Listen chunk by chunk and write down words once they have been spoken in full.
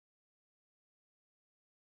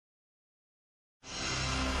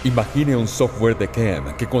Imagine un software de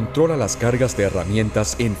CAM que controla las cargas de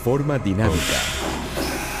herramientas en forma dinámica.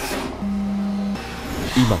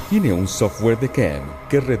 Imagine un software de CAM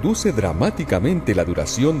que reduce dramáticamente la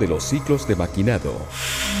duración de los ciclos de maquinado.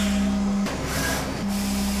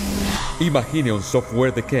 Imagine un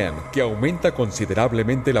software de CAM que aumenta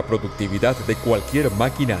considerablemente la productividad de cualquier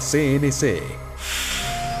máquina CNC.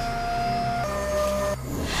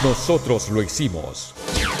 Nosotros lo hicimos.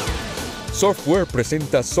 Software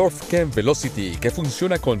presenta Surfcam Velocity que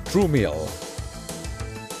funciona con TrueMill.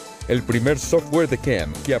 El primer software de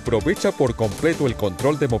CAM que aprovecha por completo el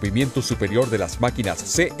control de movimiento superior de las máquinas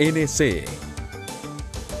CNC.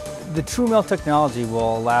 The TrueMill technology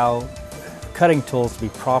will allow cutting tools to be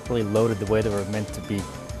properly loaded the way they were meant to be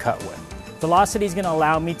cut with. Velocity is going to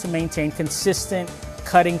allow me to maintain consistent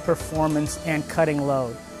cutting performance and cutting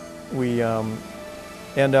load. We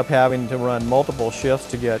end up having to run multiple shifts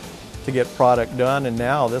to get product done, and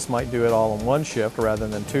now this might do it all in one shift rather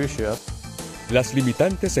than two shifts. Las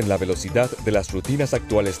limitantes en la velocidad de las rutinas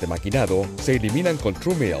actuales de maquinado se eliminan con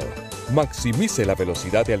TrueMill. Maximice la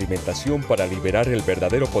velocidad de alimentación para liberar el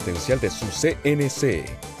verdadero potencial de su CNC.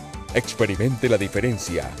 Experimente la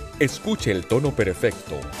diferencia. Escuche el tono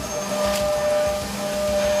perfecto.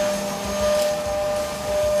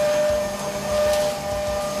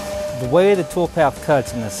 The way the toolpath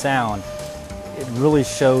cuts and the sound, it really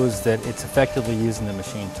shows that it's effectively using the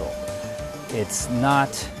machine tool. It's not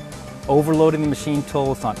overloading the machine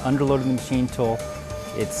tool, it's not underloading the machine tool.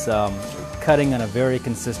 It's cutting on a very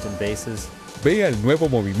consistent basis. Vea el nuevo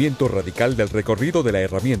movimiento radical del recorrido de la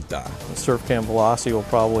herramienta. Surfcam Velocity will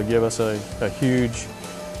probably give us a huge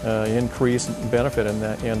increase benefit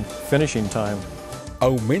in finishing time.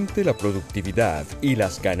 Aumente la productividad y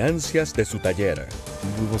las ganancias de su taller.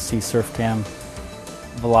 We will see Surfcam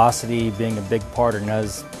Velocity being a big part in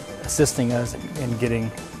us, assisting us in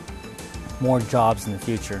getting more jobs in the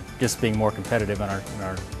future, just being more competitive in our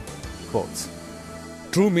quotes.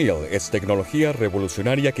 TrueMill es tecnología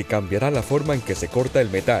revolucionaria que cambiará la forma en que se corta el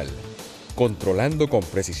metal, controlando con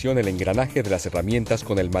precisión el engranaje de las herramientas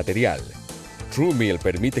con el material. TrueMill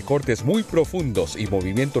permite cortes muy profundos y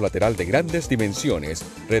movimiento lateral de grandes dimensiones,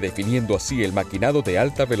 redefiniendo así el maquinado de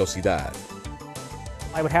alta velocidad.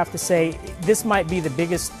 I would have to say this might be the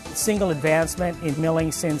biggest single advancement in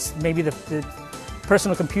milling since maybe the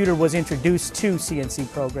personal computer was introduced to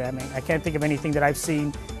CNC programming. I can't think of anything that I've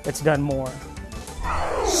seen that's done more.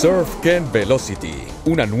 Surfcam Velocity,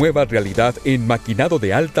 una nueva realidad en maquinado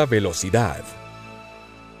de alta velocidad.